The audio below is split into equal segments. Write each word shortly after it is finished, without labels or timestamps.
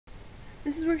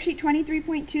This is worksheet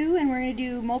 23.2, and we're going to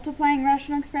do multiplying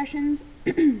rational expressions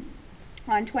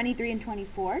on 23 and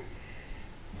 24.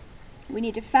 We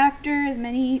need to factor as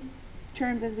many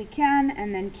terms as we can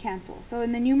and then cancel. So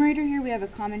in the numerator here we have a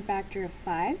common factor of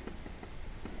 5.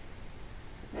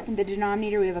 In the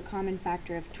denominator we have a common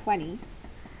factor of 20.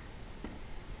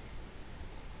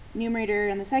 Numerator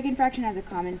on the second fraction has a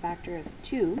common factor of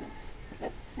 2.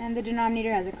 And the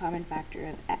denominator has a common factor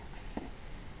of x.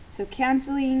 So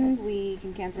canceling, we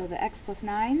can cancel the x plus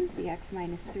 9s, the x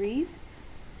minus 3s.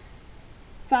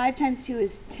 5 times 2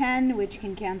 is 10, which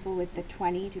can cancel with the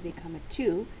 20 to become a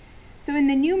 2. So in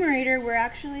the numerator, we're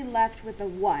actually left with a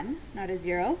 1, not a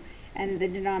 0, and in the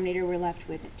denominator, we're left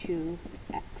with 2x.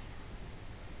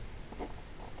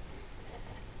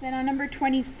 Then on number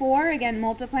 24, again,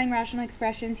 multiplying rational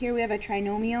expressions. Here we have a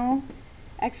trinomial.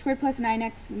 X squared plus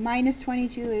 9x minus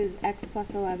 22 is x plus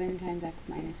 11 times x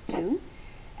minus 2.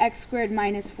 X squared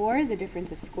minus 4 is a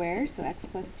difference of squares, so x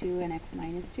plus 2 and x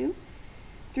minus 2.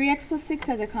 3x plus 6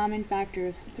 has a common factor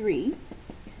of 3.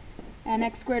 And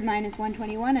x squared minus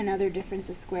 121, another difference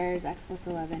of squares, x plus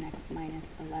 11, x minus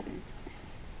 11.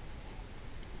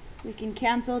 We can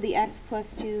cancel the x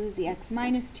plus 2s, the x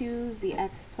minus 2s, the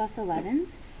x plus 11s,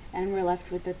 and we're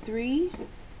left with the 3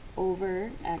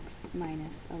 over x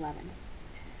minus 11.